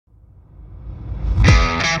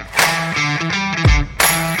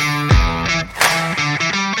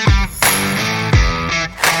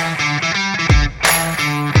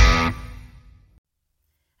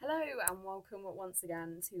once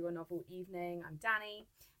again to a novel evening. I'm Danny.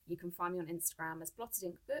 You can find me on Instagram as Blotted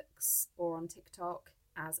Ink Books or on TikTok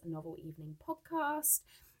as a Novel Evening Podcast.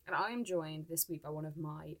 And I am joined this week by one of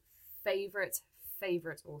my favourite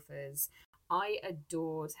authors. I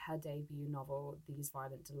adored her debut novel, These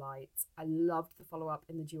Violent Delights. I loved the follow-up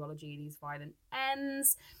in the duology, These Violent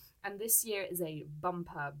Ends. And this year is a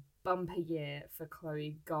bumper year for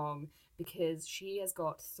Chloe Gong because she has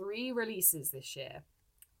got 3 releases this year.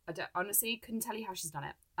 Honestly couldn't tell you how she's done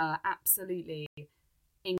it. Absolutely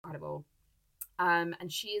incredible.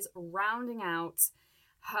 And she is rounding out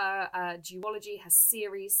her duology, her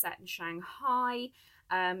series set in Shanghai.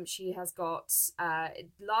 She has got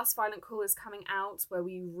Last Violent Call is coming out, where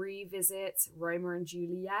we revisit Romeo and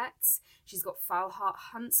Juliet. She's got Foulheart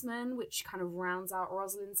Huntsman, which kind of rounds out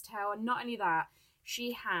Rosalind's tale. And not only that,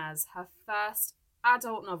 she has her first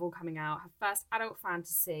adult novel coming out. Her first adult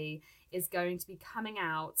fantasy is going to be coming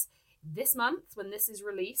out this month when this is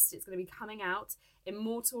released. It's going to be coming out.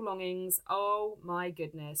 Immortal Longings. Oh my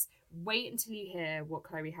goodness. Wait until you hear what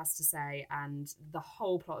Chloe has to say, and the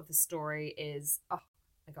whole plot of the story is, oh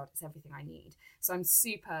my god, it's everything I need. So I'm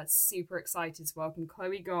super excited to welcome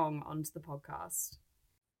Chloe Gong onto the podcast.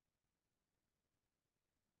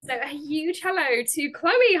 So a huge hello to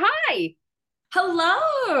Chloe. Hi.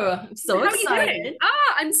 Hello. I'm so excited.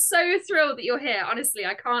 I'm so thrilled that you're here. Honestly,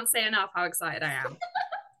 I can't say enough how excited I am.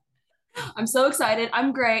 I'm so excited.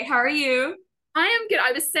 I'm great. How are you? I am good.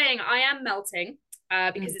 I was saying I am melting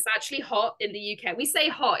because it's actually hot in the UK. We say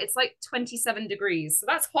hot, it's like 27 degrees. So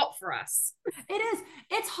that's hot for us. It is.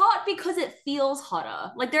 It's hot because it feels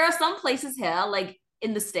hotter. Like there are some places here, like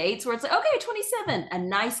in the States, where it's like, okay, 27, a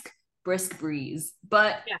nice brisk breeze.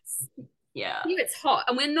 But yes. Yeah. It's hot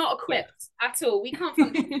and we're not equipped at all. We can't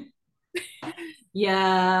function.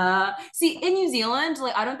 Yeah. See, in New Zealand,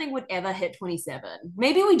 like I don't think we'd ever hit 27.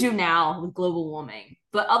 Maybe we do now with global warming.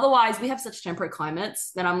 But otherwise, we have such temperate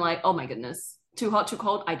climates that I'm like, oh my goodness, too hot, too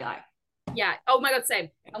cold, I die. Yeah. Oh my God, same.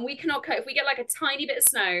 And we cannot cope. If we get like a tiny bit of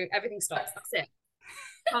snow, everything stops. That's it.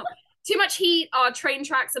 Too much heat, our train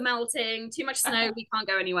tracks are melting. Too much snow, we can't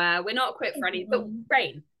go anywhere. We're not equipped for any, but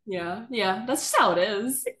rain. Yeah, that's just how it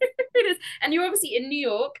is. It is. And you're obviously in New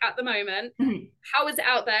York at the moment. How is it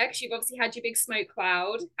out there? Because you've obviously had your big smoke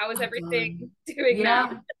cloud. How is everything doing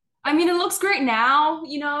now? I mean, it looks great now.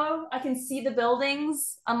 You know, I can see the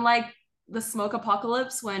buildings, unlike the smoke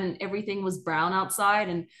apocalypse when everything was brown outside.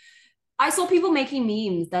 And I saw people making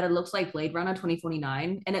memes that it looks like Blade Runner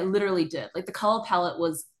 2049, and it literally did. Like the color palette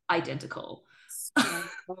was identical.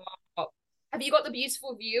 Have you got the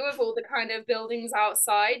beautiful view of all the kind of buildings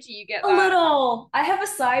outside? Do you get that? A little. I have a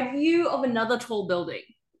side view of another tall building.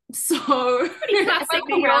 So pretty classic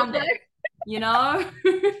New York, you know?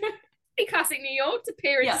 Pretty classic New York to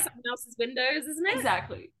peer into someone else's windows, isn't it?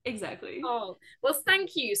 Exactly. Oh, well,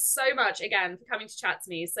 thank you so much again for coming to chat to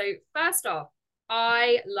me. So first off,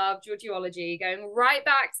 I loved your duology, going right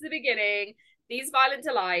back to the beginning. These Violent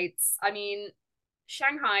Delights. I mean,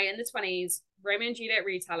 Shanghai in the 20s, Romeo and Juliet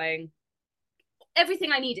retelling.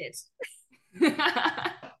 Everything I needed.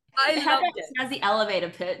 I loved it. As the elevator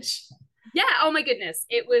pitch. Yeah, oh my goodness.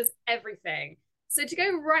 It was everything. So to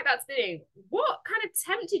go right back to the beginning, what kind of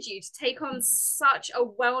tempted you to take on such a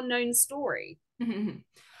well-known story?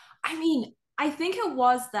 I mean, I think it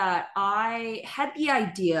was that I had the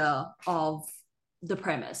idea of the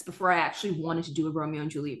premise before I actually wanted to do a Romeo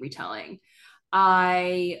and Juliet retelling.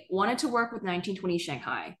 I wanted to work with 1920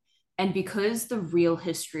 Shanghai. And because the real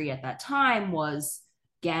history at that time was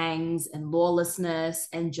gangs and lawlessness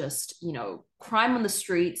and just, you know, crime on the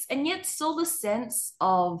streets, and yet still the sense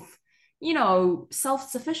of, you know,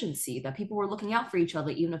 self-sufficiency, that people were looking out for each other,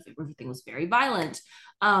 even if everything was very violent.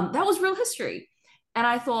 That was real history. And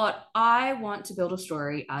I thought, I want to build a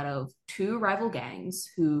story out of 2 rival gangs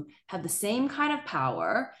who have the same kind of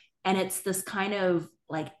power. And it's this kind of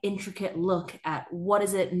like intricate look at what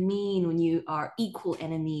does it mean when you are equal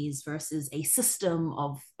enemies versus a system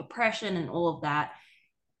of oppression and all of that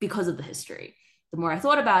because of the history. The more I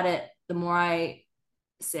thought about it, the more I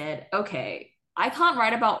said, okay, I can't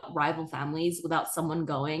write about rival families without someone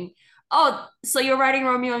going, oh, so you're writing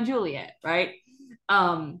Romeo and Juliet, right?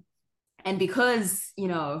 And because, you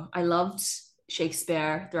know, I loved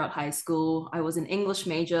Shakespeare throughout high school, I was an English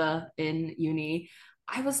major in uni,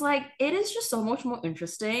 I was like, it is just so much more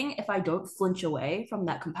interesting if I don't flinch away from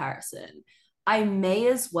that comparison. I may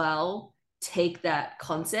as well take that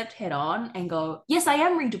concept head on and go, yes, I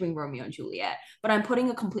am redoing Romeo and Juliet, but I'm putting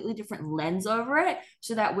a completely different lens over it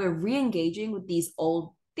so that we're re-engaging with these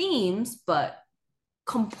old themes, but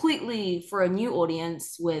completely for a new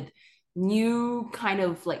audience with new kind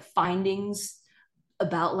of like findings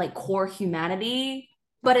about like core humanity,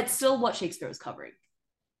 but it's still what Shakespeare is covering.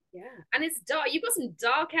 Yeah, and it's dark. You've got some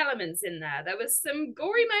dark elements in there. There was some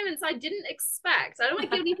gory moments I didn't expect. I don't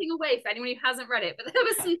want to give anything away for anyone who hasn't read it, but there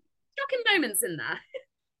were some shocking moments in there.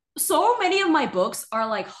 So many of my books are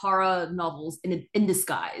like horror novels in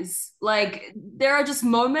disguise. Like there are just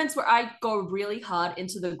moments where I go really hard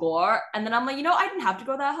into the gore, and then I'm like, I didn't have to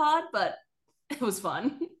go that hard, but it was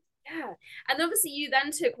fun. Yeah, and obviously you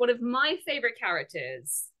then took one of my favorite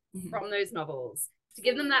characters Mhm. from those novels to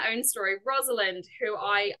give them their own story, Rosalind, who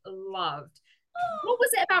I loved. What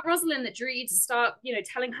was it about Rosalind that drew you to start,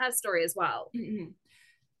 telling her story as well? Mhm.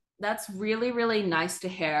 That's really, really nice to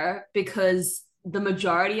hear because the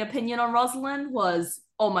majority opinion on Rosalind was,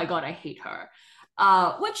 oh my God, I hate her.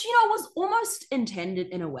 Which, was almost intended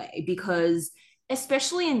in a way because,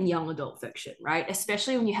 especially in young adult fiction, right?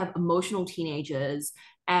 Especially when you have emotional teenagers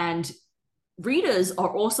and readers are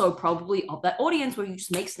also probably of that audience where you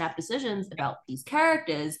just make snap decisions about these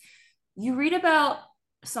characters. You read about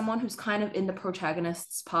someone who's kind of in the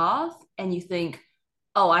protagonist's path and you think,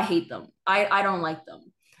 oh, I hate them. I don't like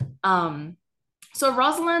them. Um, so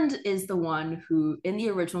Rosalind is the one who, in the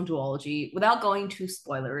original duology, without going too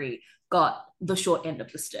spoilery, got the short end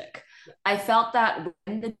of the stick. I felt that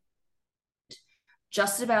when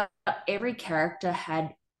just about every character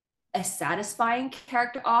had a satisfying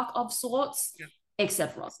character arc of sorts, Yeah.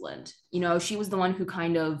 except Rosalind. She was the one who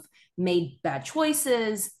kind of made bad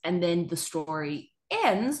choices, and then the story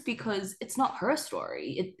ends because it's not her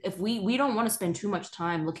story. If we don't want to spend too much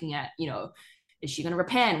time looking at, is she going to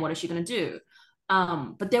repent? What is she going to do?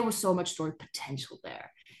 But there was so much story potential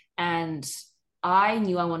there, and I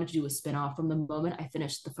knew I wanted to do a spin-off from the moment I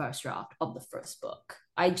finished the first draft of the first book.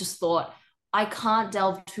 I just thought I can't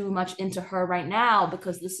delve too much into her right now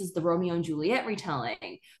because this is the Romeo and Juliet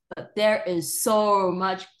retelling, but there is so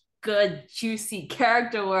much good, juicy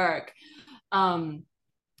character work. Um,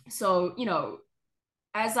 so,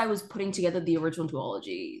 as I was putting together the original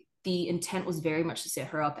duology, the intent was very much to set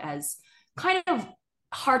her up as kind of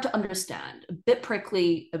hard to understand, a bit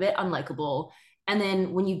prickly, a bit unlikable. And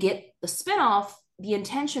then when you get the spinoff, the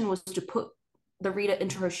intention was to put the reader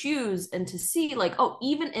into her shoes and to see, like, oh,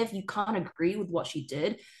 even if you can't agree with what she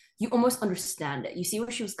did, you almost understand it. You see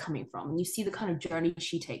where she was coming from, and you see the kind of journey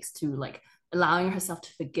she takes to like allowing herself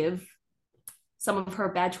to forgive some of her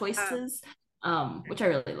bad choices, which I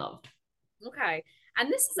really loved. Okay. And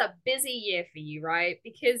this is a busy year for you, right?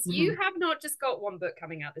 Because you Mhm. have not just got one book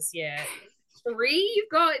coming out this year. Three you've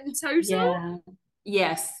got in total? Yeah.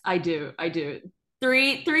 Yes, I do. I do.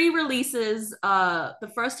 Three releases.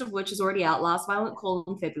 The first of which is already out, Last Violent Call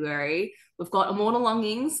in February. We've got Immortal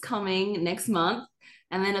Longings coming next month.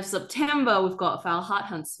 And then of September, we've got Foul Heart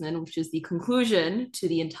Huntsman, which is the conclusion to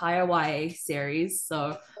the entire YA series.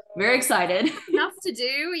 So very Oh, excited. enough to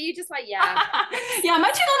do. Are you just like, yeah. Yeah, I'm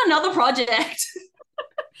actually on another project.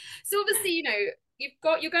 So obviously,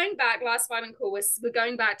 you're going back, Last Violent Call, we're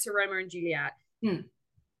going back to Romeo and Juliet. Mm,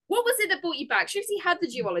 What was it that brought you back? She obviously had the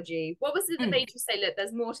duology. What was it that mm, made you say, look,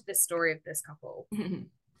 there's more to this story of this couple? mm.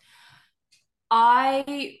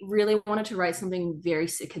 I really wanted to write something very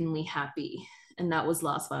sickeningly happy, and that was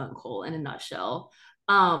Last Violent Call in a nutshell.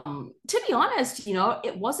 To be honest,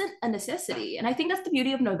 it wasn't a necessity. And I think that's the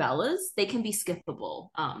beauty of novellas. They can be skippable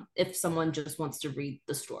if someone just wants to read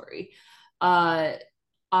the story. Uh,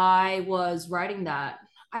 I was writing that,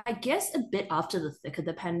 I guess, a bit after the thick of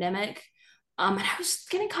the pandemic. And I was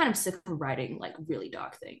getting kind of sick of writing like really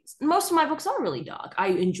dark things. Most of my books are really dark. I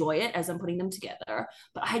enjoy it as I'm putting them together,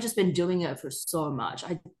 but I had just been doing it for so much.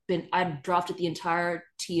 I'd drafted the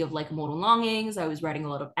entirety of like Mortal Longings. I was writing a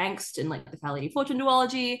lot of angst in like the Lady Fortune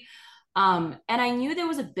duology. And I knew there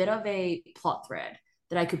was a bit of a plot thread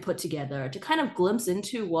that I could put together to kind of glimpse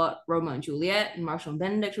into what Romeo and Juliet and Marshall and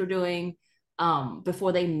Benedict were doing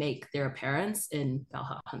before they make their appearance in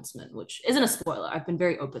Valhalla Huntsman, which isn't a spoiler. I've been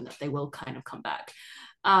very open that they will kind of come back.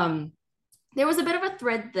 Um, there was a bit of a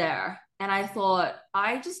thread there, and I thought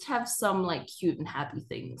I just have some like cute and happy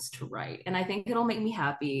things to write, and I think it'll make me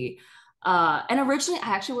happy. And originally,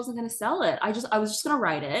 I actually wasn't going to sell it. I was just going to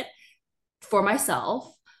write it for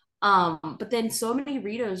myself. But then so many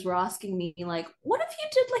readers were asking me, like, what if you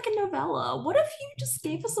did like a novella? What if you just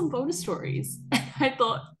gave us some bonus stories? And I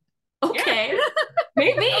thought, Yeah. okay,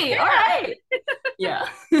 maybe. All Yeah. right. Yeah.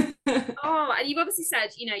 Oh, and you've obviously said,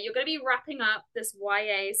 you're going to be wrapping up this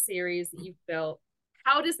YA series that you've built.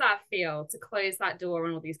 How does that feel to close that door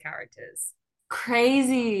on all these characters?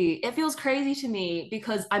 Crazy. It feels crazy to me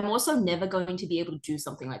because I'm also never going to be able to do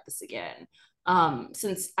something like this again.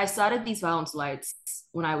 Since I started these Violence Lights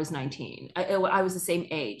when I was 19, I was the same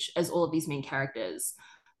age as all of these main characters.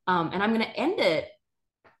 And I'm going to end it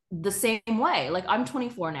the same way. Like I'm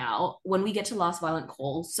 24 now. When we get to Last Violent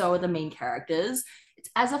Call, so are the main characters. It's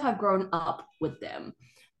as if I've grown up with them.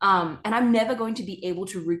 And I'm never going to be able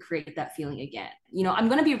to recreate that feeling again. You know, I'm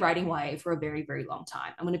going to be writing YA for a very, very long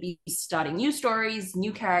time. I'm going to be starting new stories,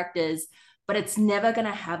 new characters, but it's never going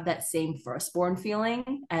to have that same firstborn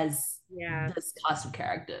feeling as Yeah. this cast of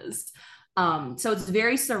characters. So it's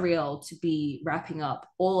very surreal to be wrapping up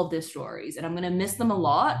all of their stories, and I'm going to miss them a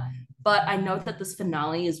lot. But I know that this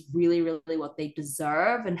finale is really, really what they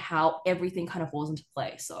deserve and how everything kind of falls into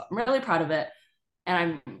place. So I'm really proud of it, and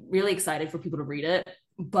I'm really excited for people to read it.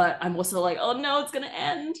 But I'm also like, oh no, it's going to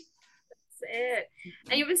end. That's it.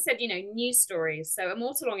 And you always said, new stories. So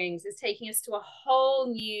Immortal Longings is taking us to a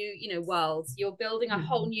whole new, world. You're building a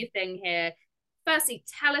whole new thing here. Firstly,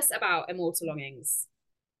 tell us about Immortal Longings.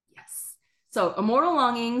 Yes. So Immortal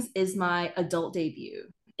Longings is my adult debut.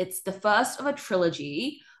 It's the first of a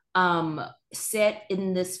trilogy set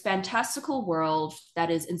in this fantastical world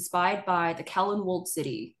that is inspired by the Kowloon walled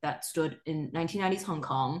city that stood in 1990s Hong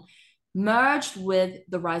Kong, merged with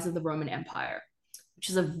the rise of the Roman Empire, which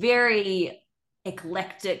is a very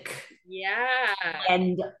eclectic, Yeah.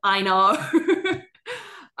 and I know.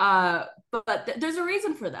 But there's a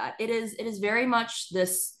reason for that. It is very much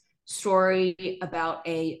this story about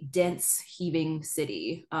a dense, heaving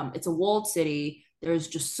city. It's a walled city. There's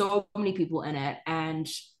just so many people in it, and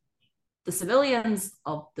the civilians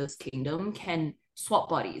of this kingdom can swap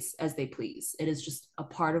bodies as they please. It is just a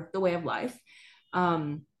part of the way of life.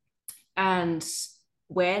 And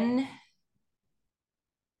when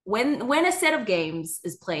when a set of games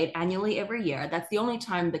is played annually every year, that's the only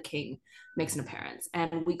time the king makes an appearance.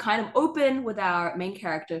 And we kind of open with our main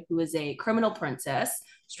character, who is a criminal princess,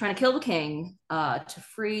 who's trying to kill the king to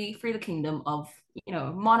free the kingdom of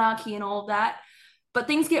monarchy and all of that. But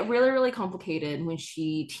things get really, really complicated when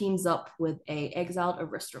she teams up with a exiled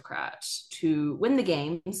aristocrat to win the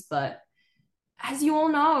games. But as you all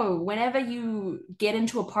know, whenever you get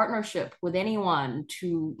into a partnership with anyone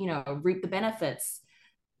to, reap the benefits,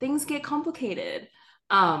 things get complicated.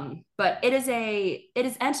 But it is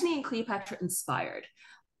Antony and Cleopatra inspired.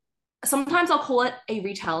 Sometimes I'll call it a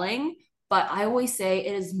retelling, but I always say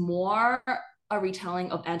it is more a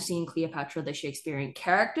retelling of Antony and Cleopatra, the Shakespearean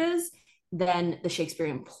characters, than the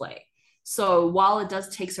Shakespearean play. So while it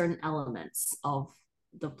does take certain elements of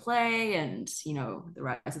the play and the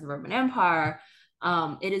rise of the Roman Empire,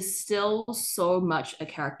 it is still so much a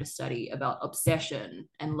character study about obsession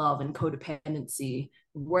and love and codependency,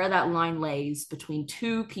 where that line lays between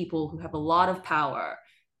two people who have a lot of power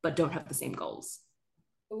but don't have the same goals.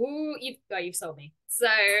 Ooh, you've sold me. So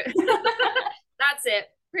that's it.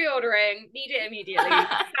 Pre-ordering, need it immediately.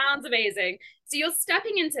 Sounds amazing. So you're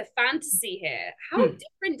stepping into fantasy here. How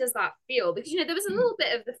different does that feel? Because there was a little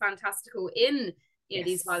bit of the fantastical in Yes.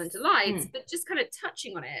 these Violent Delights, but just kind of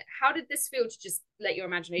touching on it. How did this feel to just let your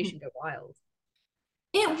imagination go wild?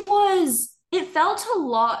 It felt a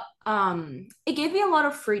lot, it gave me a lot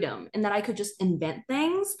of freedom in that I could just invent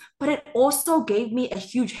things, but it also gave me a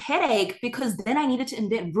huge headache because then I needed to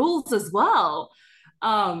invent rules as well.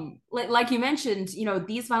 Like you mentioned,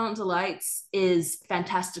 these Violent Delights is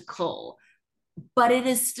fantastical, but it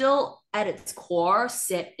is still at its core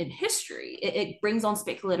set in history. It brings on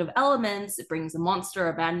speculative elements, it brings a monster,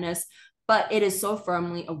 a madness, but it is so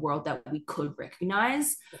firmly a world that we could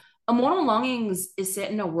recognize. Immortal Longings is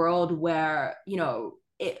set in a world where,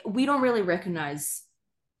 we don't really recognize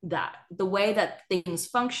that. The way that things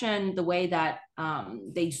function, the way that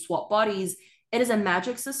they swap bodies, it is a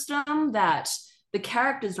magic system that the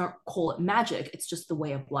characters don't call it magic. It's just the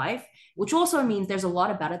way of life, which also means there's a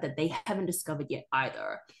lot about it that they haven't discovered yet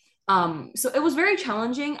either. So it was very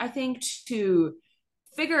challenging, I think, to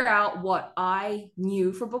figure out what I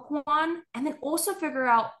knew for book one, and then also figure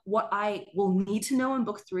out what I will need to know in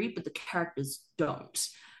book three, but the characters don't.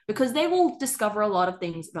 Because they will discover a lot of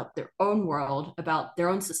things about their own world, about their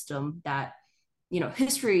own system that,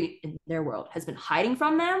 history in their world has been hiding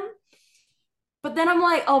from them. But then I'm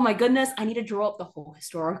like, oh my goodness, I need to draw up the whole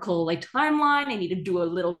historical timeline. I need to do a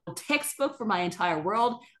little textbook for my entire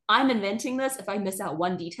world. I'm inventing this. If I miss out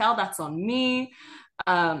one detail, that's on me.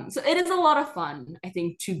 So it is a lot of fun, I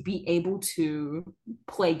think, to be able to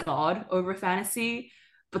play God over fantasy,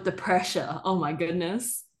 but the pressure, oh my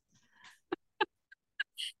goodness.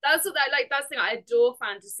 That's what I like. That's the thing. I adore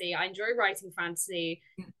fantasy. I enjoy writing fantasy,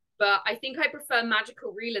 but I think I prefer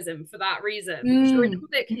magical realism for that reason. Because you're a little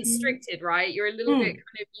bit constricted, right? You're a little bit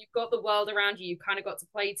you've got the world around you, you've kind of got to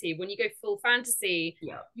play to. When you go full fantasy,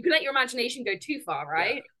 you can let your imagination go too far,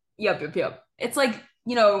 right? Yep. It's like,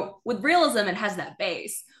 with realism, it has that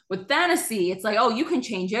base. With fantasy, it's like, oh, you can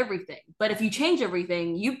change everything. But if you change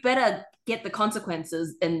everything, you better get the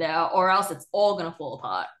consequences in there, or else it's all gonna fall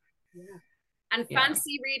apart. Yeah. And Yeah.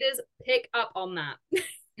 fantasy readers pick up on that.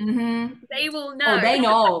 Mm-hmm. They will Oh, know. they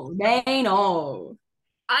know. They know.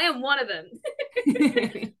 I am one of them.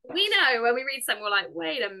 We know when we read something, we're like,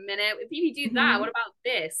 wait a minute, if you do that, Mm-hmm. what about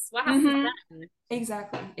this? What happens Mm-hmm. then?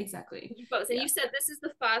 Exactly. Exactly. Books. And Yeah. you said this is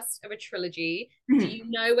the first of a trilogy. Do Mhm. you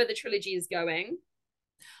know where the trilogy is going?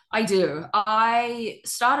 I do. I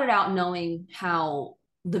started out knowing how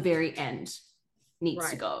the very end needs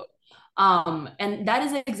to Right. go. And that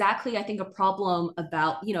is exactly, I think, a problem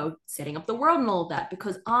about, setting up the world and all of that,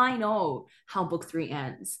 because I know how book three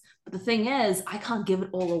ends. But the thing is, I can't give it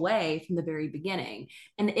all away from the very beginning.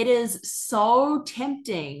 And it is so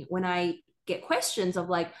tempting when I get questions of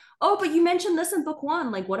like, oh, but you mentioned this in book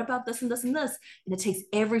one. Like, what about this and this and this? And it takes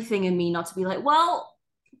everything in me not to be like, well,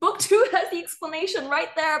 book two has the explanation right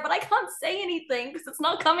there, but I can't say anything because it's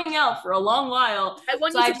not coming out for a long while. I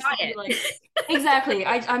want So you I to just buy have to be like, it. exactly.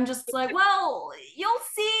 I'm just like, well, you'll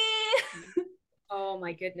see. Oh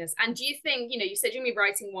my goodness. And do you think, you said you're going to be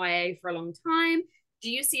writing YA for a long time. Do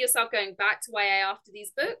you see yourself going back to YA after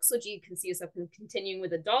these books, or do you can see yourself continuing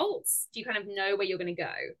with adults? Do you kind of know where you're going to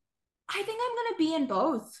go? I think I'm gonna be in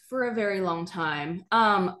both for a very long time.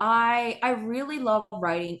 I really love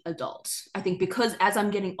writing adult. I think because as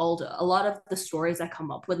I'm getting older, a lot of the stories I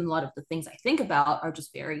come up with and a lot of the things I think about are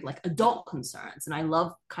just very like adult concerns, and I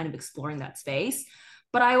love kind of exploring that space.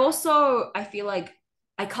 But I feel like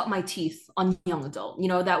I cut my teeth on young adult.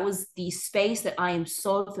 That was the space that I am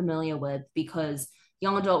so familiar with because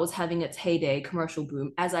young adult was having its heyday commercial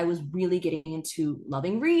boom as I was really getting into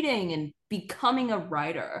loving reading and becoming a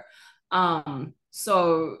writer.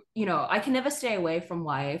 So I can never stay away from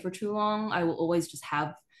YA for too long. I will always just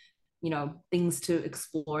have, things to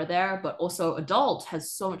explore there, but also adult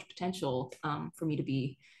has so much potential for me to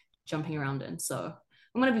be jumping around in. So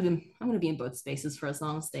I'm gonna be in both spaces for as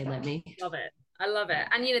long as they let me. Love it. I love it.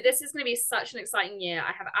 And this is going to be such an exciting year.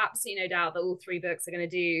 I have absolutely no doubt that all three books are going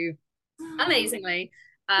to do amazingly.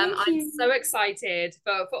 Thank I'm you. so excited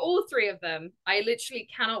for all three of them. I literally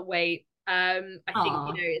cannot wait. I think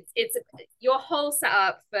Aw. it's your whole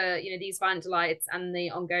setup for these Violent Delights and the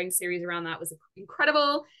ongoing series around that was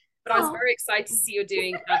incredible. But I was Aw. very excited to see you're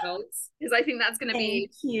doing adults because I think that's going to Thank be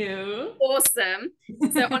you. awesome.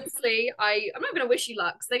 So honestly, I'm not going to wish you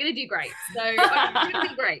luck. So they're going to do great. So you're going to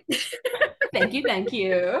do great. Thank you. Thank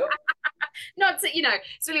you. Not to,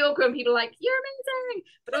 it's really awkward when people are like, you're amazing.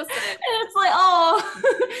 But also, And it's like, oh,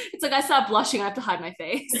 it's like I start blushing. I have to hide my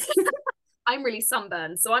face. I'm really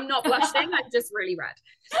sunburned, so I'm not blushing. I'm just really red.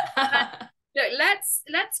 Uh, look,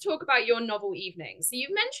 let's talk about your novel evening. So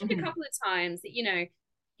you've mentioned a Mhm. couple of times that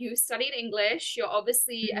you studied English. You're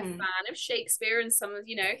obviously a Mhm. fan of Shakespeare and some of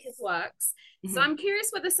his works. So Mhm. I'm curious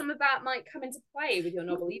whether some of that might come into play with your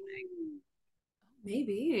novel evening.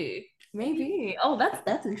 Maybe, Maybe. maybe. Oh,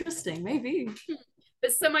 that's interesting. Maybe.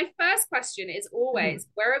 But so my first question is Mhm. always,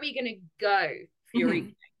 where are we going to go for your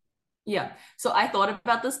evening? Mhm. Yeah. So I thought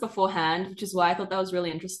about this beforehand, which is why I thought that was really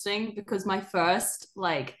interesting because my first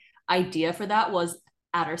like idea for that was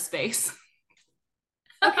outer space.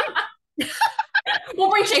 Okay. We'll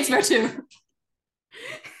bring Shakespeare too.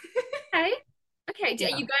 Okay. Okay. Are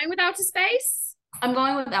Yeah. you going with outer space? I'm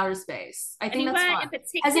going with outer space. I think that's Anywhere fun. in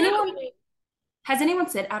Has particular? Or anyone has anyone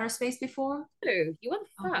said outer space before? you were the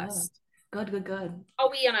Oh, good. first. Good, good, good. Are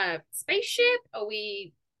we on a spaceship? Are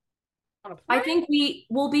we on a I planet? think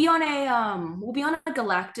we'll be on a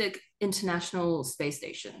galactic international space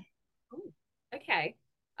station. Ooh, okay.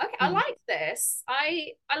 Okay, I Mm. like this.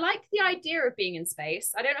 I like the idea of being in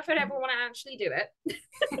space. I don't know if I'd ever want to actually do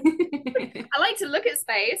it. I like to look at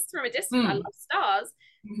space from a distance. I Mm. love stars,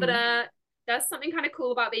 but Mhm. there's something kind of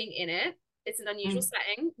cool about being in it. It's an unusual Mm.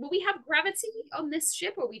 setting. Will we have gravity on this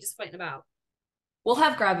ship, or are we just floating about? We'll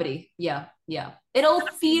have gravity. Yeah, yeah. It'll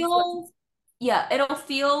feel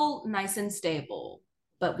nice and stable,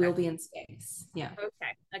 but Okay. we'll be in space. Yeah.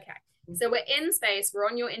 Okay. Okay. So we're in space. We're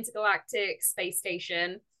on your intergalactic space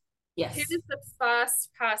station. Who Yes. is the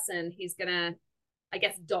first person who's gonna, I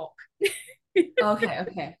guess, dock? Okay,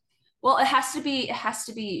 okay. Well, it has to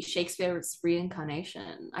be Shakespeare's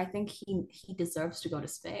reincarnation. I think he deserves to go to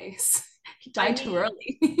space. He I died too mean,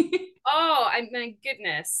 early. my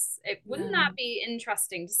goodness. Wouldn't Yeah. that be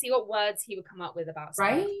interesting to see what words he would come up with about space?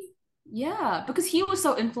 Right? Yeah, because he was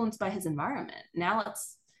so influenced by his environment. Now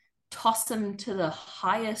let's toss him to the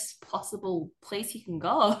highest possible place he can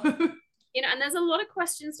go. And there's a lot of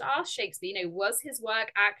questions to ask Shakespeare. Was his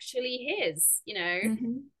work actually his?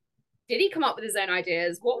 Mhm. Did he come up with his own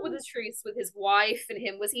ideas? What were the truths with his wife and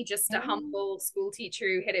him? Was he just a Mm. humble school teacher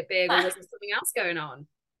who hit it big, or was there something else going on?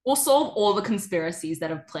 We'll solve all the conspiracies that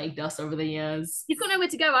have plagued us over the years. He's got nowhere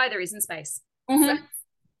to go either. He's in space, so Mm-hmm.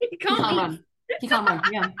 he He can't can't leave. run. He can't run.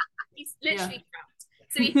 Yeah. He's Yeah. literally trapped.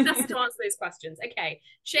 So he has to answer those questions. Okay,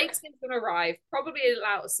 Shakespeare's going to arrive, probably a little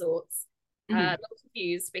out of sorts, a Mm-hmm. little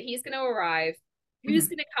confused, but he's going to arrive. Who's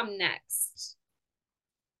Mm-hmm. going to come next?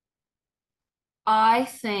 I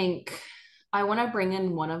think I want to bring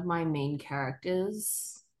in one of my main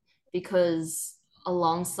characters because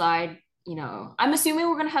alongside, I'm assuming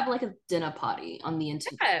we're gonna have like a dinner party on the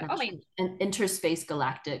Yeah, I mean, interspace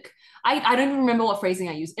galactic. I don't even remember what phrasing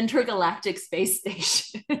I use. Intergalactic space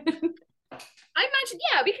station. I imagine,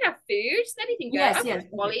 yeah, we can have food. Anything go. I Yes, yes. watched Okay.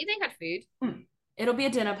 Wally. They had food. It'll be a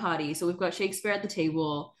dinner party, so we've got Shakespeare at the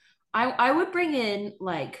table. I would bring in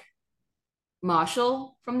like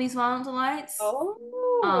Marshall from these Violent Lights.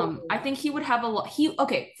 Oh, I think he would have a lot.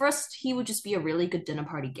 First he would just be a really good dinner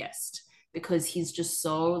party guest because he's just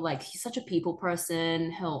so like he's such a people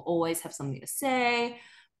person. He'll always have something to say.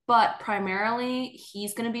 But primarily,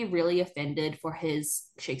 he's going to be really offended for his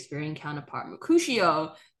Shakespearean counterpart,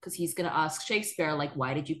 Mercutio, because he's going to ask Shakespeare, like,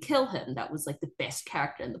 why did you kill him? That was like the best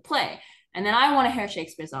character in the play. And then I want to hear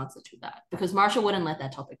Shakespeare's answer to that because Marshall wouldn't let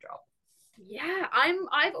that topic drop. yeah.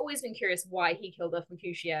 I've always been curious why he killed off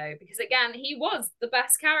Mercutio because again, he was the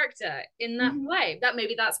best character in that Mm-hmm. play. That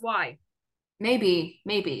maybe that's why. Maybe.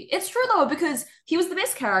 It's true though, because he was the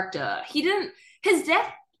best character. He didn't, his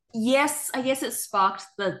death, yes, I guess it sparked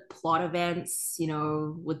the plot events,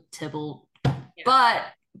 with Tybalt, Yeah.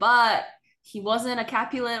 but he wasn't a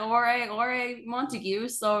Capulet or a Montague,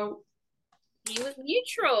 so He was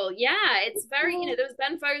neutral. Yeah, it's very, well, there was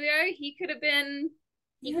Benfolio. He could have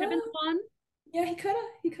yeah, been the one. yeah, he could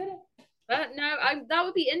have. But no, that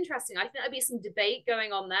would be interesting. I think there'd be some debate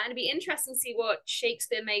going on there, and it'd be interesting to see what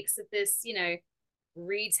Shakespeare makes of this,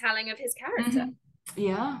 retelling of his character. Mhm.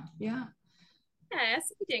 Yeah. Yeah, that's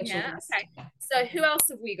what we're doing Special here. guest. Okay, so who else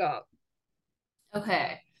have we got?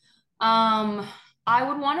 Okay. Um, I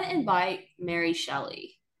would want to invite Mary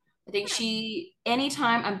Shelley. I think Yeah.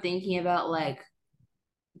 anytime I'm thinking about like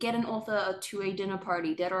get an author to a dinner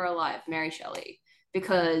party, dead or alive, Mary Shelley,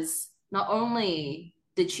 because not only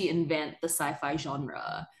did she invent the sci-fi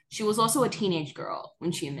genre, she was also a teenage girl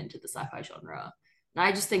when she invented the sci-fi genre. And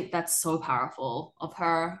I just think that's so powerful of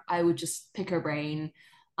her. I would just pick her brain,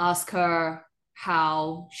 ask her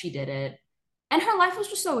how she did it. And her life was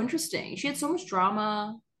just so interesting. She had so much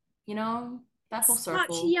drama, you know, that whole Such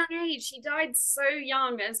a circle. young age. She died so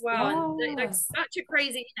young as well, and like Yeah. such a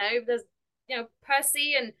crazy. There's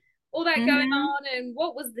Percy and all that going Mm-hmm. on, and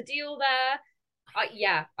what was the deal there?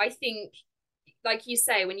 Yeah, I think, like you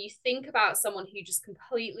say, when you think about someone who just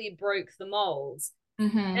completely broke the mold,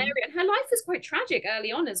 Mm-hmm. and her life was quite tragic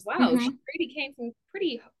early on as well. She Mm-hmm. really came from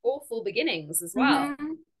pretty awful beginnings as well,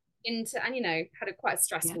 Mm-hmm. into and had a quite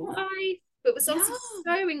stressful Yeah. life, but was Yeah. obviously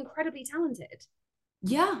so incredibly talented.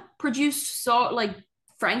 Yeah. Produced so like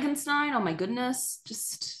Frankenstein. Oh my goodness.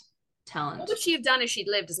 Just What talent. would she have done if she'd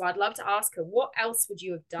lived as well? I'd love to ask her, what else would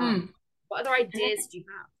you have done? Hmm. What other ideas do you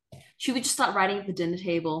have? She would just start writing at the dinner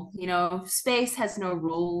table. Space has no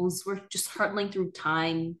rules. We're just hurtling through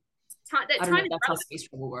time. That I don't know time if is that's how space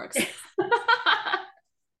travel works. relevant.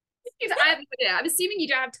 I have no idea. I'm assuming you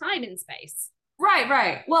don't have time in space.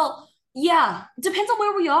 Right. Well, yeah, depends on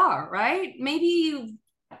where we are, right? Maybe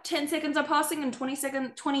 10 seconds are passing and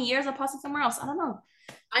 20 years are passing somewhere else. I don't know.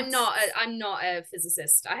 It's I'm not a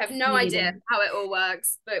physicist. I have no me idea neither. how it all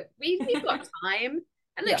works, but we've got time.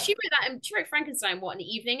 And look, Yeah, she wrote Frankenstein, what, an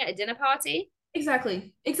evening at a dinner party?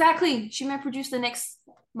 exactly. She might produce the next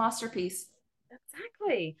masterpiece.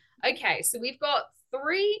 Exactly. Okay, so we've got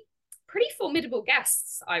three pretty formidable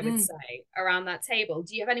guests, I would Mm. say, around that table.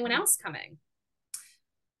 Do you have anyone else coming?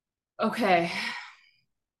 Okay.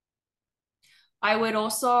 I would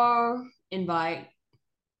also invite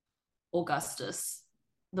Augustus,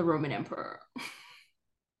 the Roman emperor,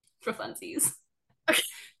 for funsies.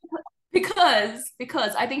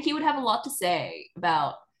 Because I think he would have a lot to say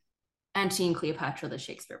about Antony and Cleopatra, the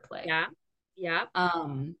Shakespeare play. Yeah. Yeah.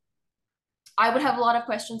 Um, I would have a lot of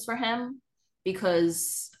questions for him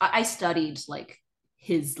because I studied like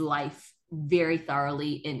his life very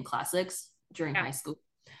thoroughly in classics during Yeah. high school.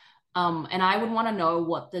 And I would want to know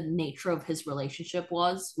what the nature of his relationship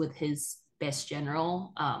was with his best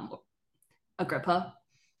general, Agrippa,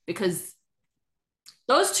 because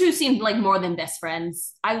those two seemed like more than best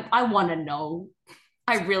friends. I want to know.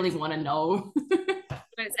 I really want to know.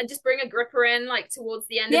 And just bring Agrippa in like towards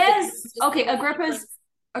the end of the Yes. just Okay. be like,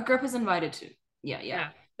 Agrippa's invited too. Yeah. yeah.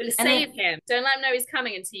 But And save then him. Don't let him know he's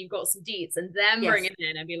coming until you've got some deets, and then bring yes, him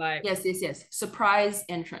in and be like, yes. Surprise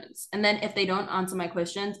entrance. And then if they don't answer my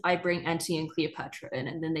questions, I bring Antony and Cleopatra in,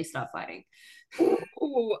 and then they start fighting.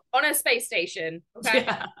 "Ooh, on a space station, okay?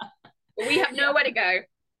 Yeah. We have nowhere to go."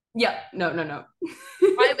 Yeah. No.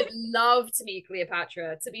 I would love to meet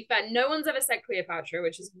Cleopatra. To be fair, no one's ever said Cleopatra,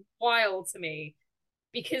 which is wild to me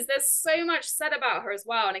because there's so much said about her as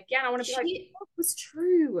well. And again, I want to be like, she what was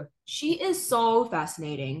true? she is so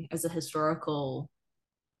fascinating as a historical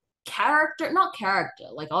character, not character,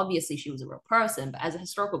 like obviously she was a real person, but as a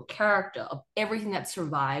historical character of everything that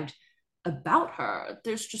survived about her,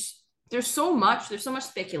 there's so much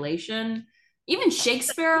speculation. Even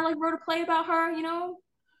Shakespeare like wrote a play about her, you know?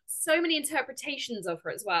 So many interpretations of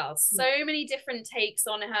her as well. So many different takes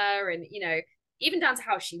on her, and even down to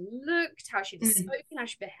how she looked, how she Mm-hmm. spoke, how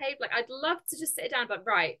she behaved. Like, I'd love to just sit down, but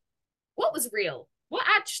right, what was real? What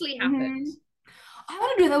actually happened? Mm-hmm. I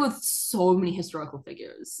want to do that with so many historical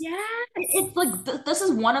figures. Yes. It's like this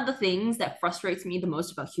is one of the things that frustrates me the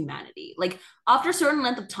most about humanity. Like after a certain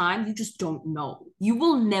length of time, you just don't know. You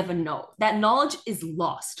will never know. That knowledge is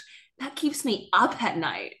lost. That keeps me up at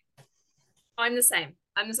night. I'm the same.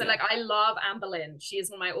 I'm the same. Yeah. Like, I love Anne Boleyn. She is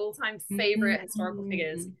one of my all-time favorite historical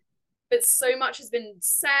figures. Mm-hmm. But so much has been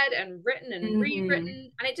said and written and Mm-hmm.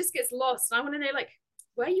 rewritten, and it just gets lost. And I want to know, like,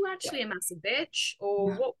 were you Yeah. actually a massive bitch,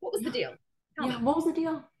 or Yeah. what was the Yeah. deal? Tell Yeah. me. What was the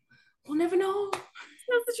deal? We'll never know.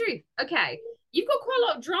 That's the truth. Okay, you've got quite a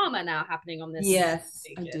lot of drama now happening on this Yes,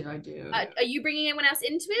 I station. do. I do. Are you bringing anyone else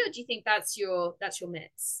into it, or do you think that's your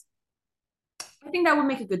mix? I think that would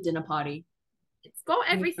make a good dinner party. It's got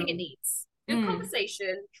You everything it know. needs. Good Mm,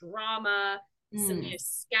 conversation, drama, some mm,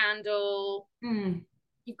 scandal. mm.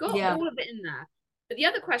 You've got Yeah. all of it in there. But the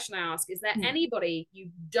other question I ask is there Mm. anybody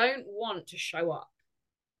you don't want to show up?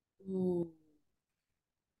 Ooh,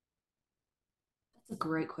 that's a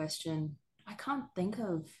great question. I can't think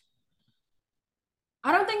of.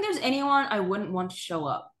 I don't think there's anyone I wouldn't want to show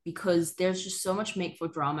up because there's just so much make for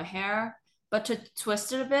drama here. But to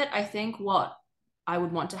twist it a bit, I think what I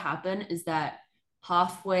would want to happen is that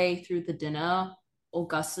halfway through the dinner,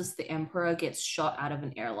 Augustus the Emperor gets shot out of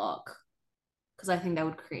an airlock because I think that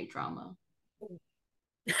would create drama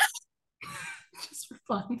just for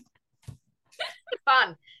fun.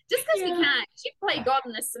 Fun. Just because we Yeah. can. She play God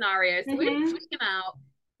in this scenario, so we're going to Mm-hmm. check him out.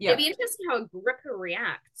 It'd Yeah. be interesting how Agrippa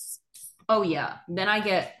reacts. Oh yeah. Then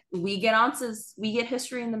we get answers. We get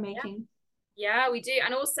history in the Yeah. making. Yeah, we do.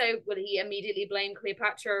 And also, will he immediately blame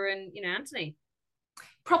Cleopatra and, Antony?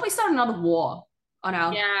 Probably start another war on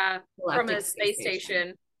our Yeah, from a galactic space space station.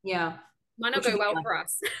 station. Yeah. Might not Which would go be well fun. for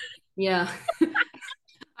us. Yeah.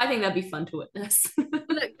 I think that'd be fun to witness.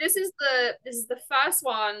 Look, this is the first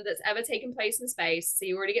one that's ever taken place in space, so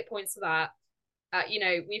you already get points for that.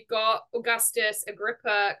 We've got Augustus, Agrippa,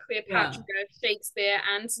 Yeah. Cleopatra, Shakespeare,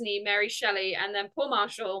 Antony, Mary Shelley, and then poor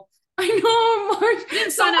Marshall. I know, He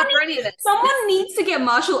didn't sign Someone up for any of this. someone needs to get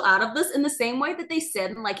Marshall out of this in the same way that they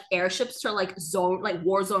send like airships to like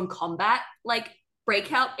war zone combat like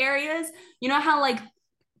breakout areas. You know how like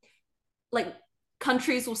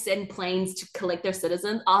countries will send planes to collect their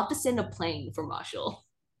citizens. I'll have to send a plane for Marshall.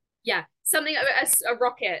 Yeah, something a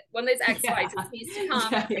rocket, one of those X Yeah. fighters needs to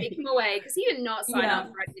come Yeah. and take him away because he did not sign Yeah.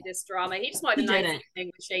 up for any of this drama. He just wanted He a nice didn't.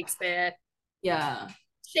 evening with Shakespeare. Yeah.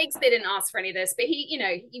 Shakespeare didn't ask for any of this, but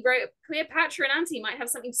he wrote Cleopatra and Antony might have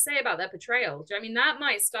something to say about their portrayal. Do you know what I mean that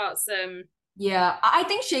might start some? Yeah, I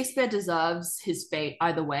think Shakespeare deserves his fate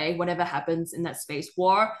either way. Whatever happens in that space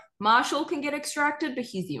war, Marshall can get extracted, but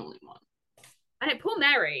he's the only one. I know, poor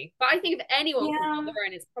Mary, but I think if anyone can hold Yeah, her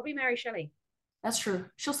own, it's probably Mary Shelley. that's true.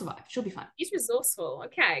 She'll survive. She'll be fine. She's resourceful.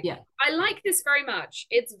 Okay, Yeah. I like this very much.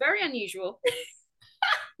 It's very unusual.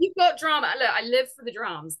 You've got drama. Look, I live for the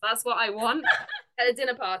drams. That's what I want at a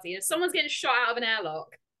dinner party. If someone's getting shot out of an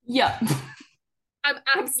airlock, Yeah. I'm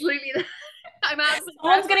absolutely, I'm absolutely.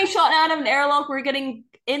 Someone's getting shot out of an airlock. We're getting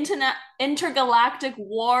intergalactic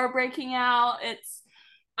war breaking out.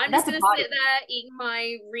 I'm just That's a gonna party. sit there eating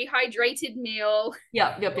my rehydrated meal,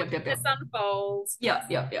 Yep. watching this unfold. Yep.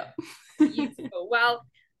 Beautiful. Well,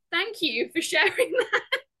 thank you for sharing that.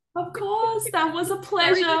 Of course, that was a Very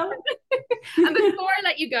pleasure. And before I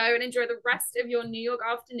let you go and enjoy the rest of your New York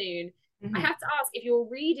afternoon, I Mhm. have to ask if you're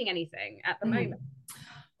reading anything at the Mhm. moment.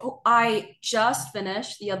 Oh, I just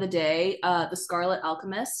finished the other day, The Scarlet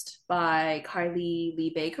Alchemist by Kylie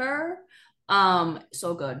Lee Baker.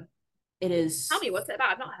 So good. It Tell is me, what's it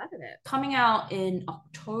about? I've not heard of it. coming out in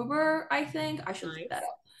October, I think. I should look that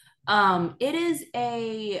Nice. up. It is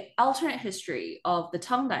a alternate history of the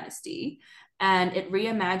Tang Dynasty, and it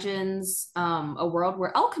reimagines a world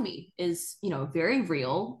where alchemy is, very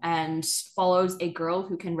real and follows a girl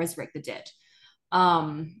who can resurrect the dead.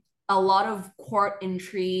 A lot of court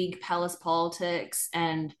intrigue, palace politics,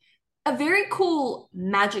 and a very cool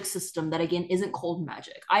magic system that again isn't cold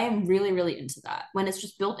magic. I am really, really into that when it's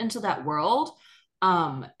just built into that world,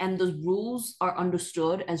 and the rules are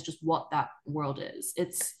understood as just what that world is.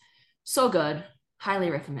 It's so good. Highly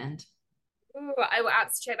recommend. Ooh, I will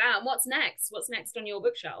have to check that out. And what's next? What's next on your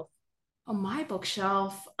bookshelf? On my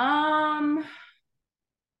bookshelf,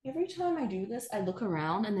 every time I do this, I look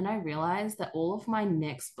around and then I realize that all of my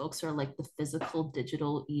next books are like the physical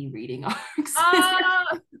digital e-reading arcs.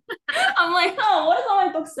 Oh, I'm like, oh, what is all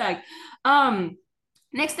my books like? Um,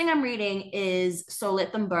 Next thing I'm reading is So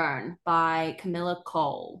Let Them Burn by Camilla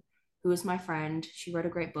Cole, who is my friend. She wrote a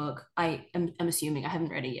great book. I'm assuming I haven't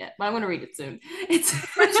read it yet, but I'm gonna read it soon. It's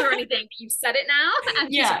pressure or anything, but you've said it now. And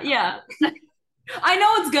she's yeah, yeah. I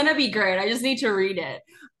know it's gonna be great. I just need to read it.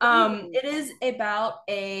 Ooh. It is about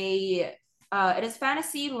it is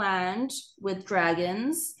fantasy land with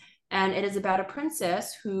dragons, and it is about a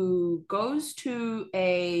princess who goes to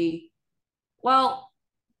well,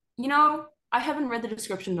 I haven't read the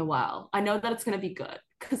description in a while. I know that it's gonna be good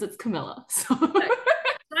because it's Camilla. So Look,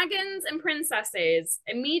 dragons and princesses,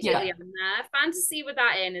 yeah, immediately I'm there. Fantasy with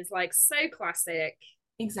that in is like so classic.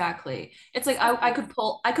 exactly. It's like So I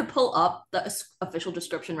could pull up the official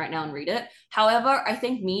description right now and read it. However, I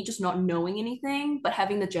think me just not knowing anything, but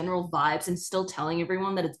having the general vibes and still telling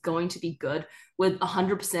everyone that it's going to be good with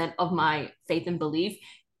 100% of my faith and belief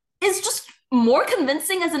is just more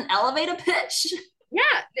convincing as an elevator pitch.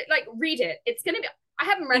 yeah, like read it. It's gonna be. I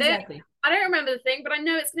haven't read it. Exactly. I don't remember the thing, but I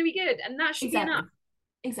know it's gonna be good, and that should be enough.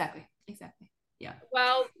 Exactly. Exactly. Exactly. Yeah.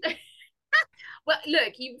 Well, well,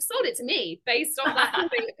 look, you sold it to me based off that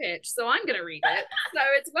elevator pitch, so I'm gonna read it. So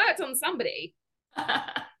it's worked on somebody.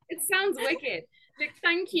 It sounds wicked. Look,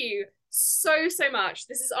 thank you so much.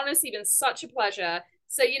 This has honestly been such a pleasure.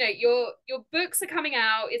 So your books are coming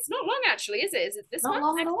out. It's not long actually, is it? Is it this Not month?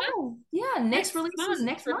 long at Next month? all. Yeah. Next Next release is month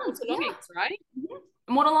next for month. Mortal Yeah. Longings, right? Mhm.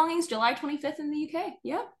 Immortal Longings, July 25th in the UK.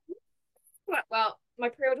 Yeah. Well, my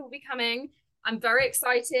pre-order will be coming. I'm very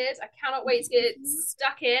excited. I cannot wait to get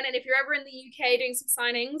stuck in. And if you're ever in the UK doing some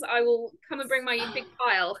signings, I will come and bring my big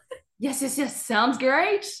pile. Yes, yes, yes. Sounds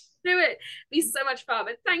great. Do it. Be so much fun.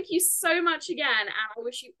 But thank you so much again. And I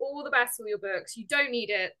wish you all the best with your books. You don't need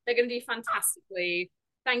it. They're going to do fantastically.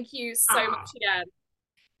 Thank you so Ah. much again.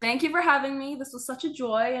 Thank you for having me. This was such a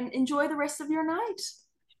joy and enjoy the rest of your night.